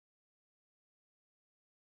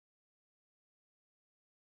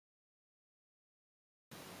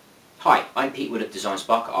Hi, I'm Pete Wood of Design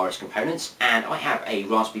Spark at RS Components, and I have a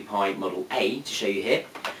Raspberry Pi Model A to show you here.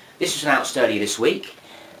 This was announced earlier this week,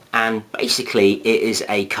 and basically it is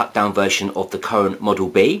a cut down version of the current Model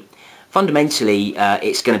B. Fundamentally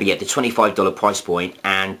it's going to be at the $25 price point,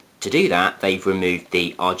 and to do that they've removed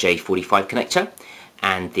the RJ45 connector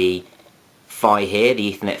and the PHY here,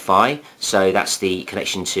 the Ethernet PHY, so that's the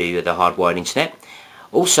connection to the hardwired internet.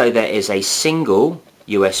 Also there is a single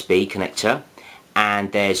USB connector,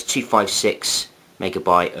 and there's 256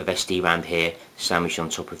 megabyte of SD-RAM here sandwiched on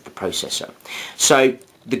top of the processor. So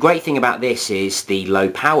the great thing about this is the low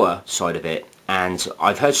power side of it, and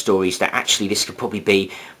I've heard stories that actually this could probably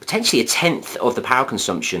be potentially a tenth of the power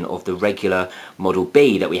consumption of the regular Model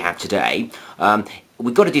B that we have today.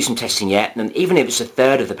 We've got to do some testing yet, and even if it's a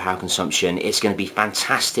third of the power consumption, it's going to be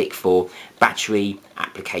fantastic for battery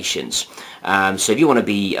applications. So if you want to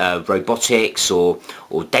be robotics or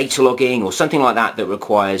data logging or something like that that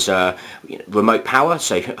requires remote power,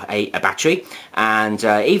 so a battery, and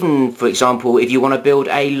even, for example, if you want to build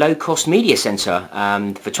a low-cost media center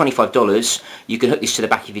for $25, you can hook this to the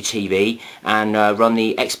back of your TV and run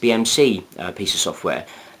the XBMC piece of software.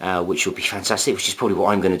 Which will be fantastic, which is probably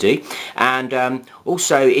what I'm going to do. And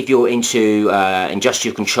also, if you're into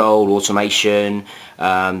industrial control, automation,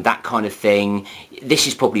 that kind of thing, this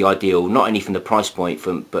is probably ideal, not only from the price point,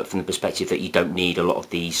 but from the perspective that you don't need a lot of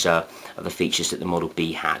these other features that the Model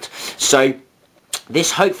B had. So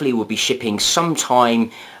this hopefully will be shipping sometime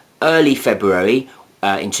early February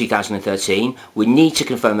in 2013. We need to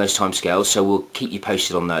confirm those timescales, so we'll keep you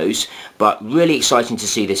posted on those, but really exciting to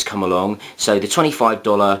see this come along. So the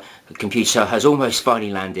 $25 computer has almost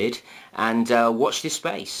finally landed, and watch this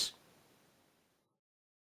space.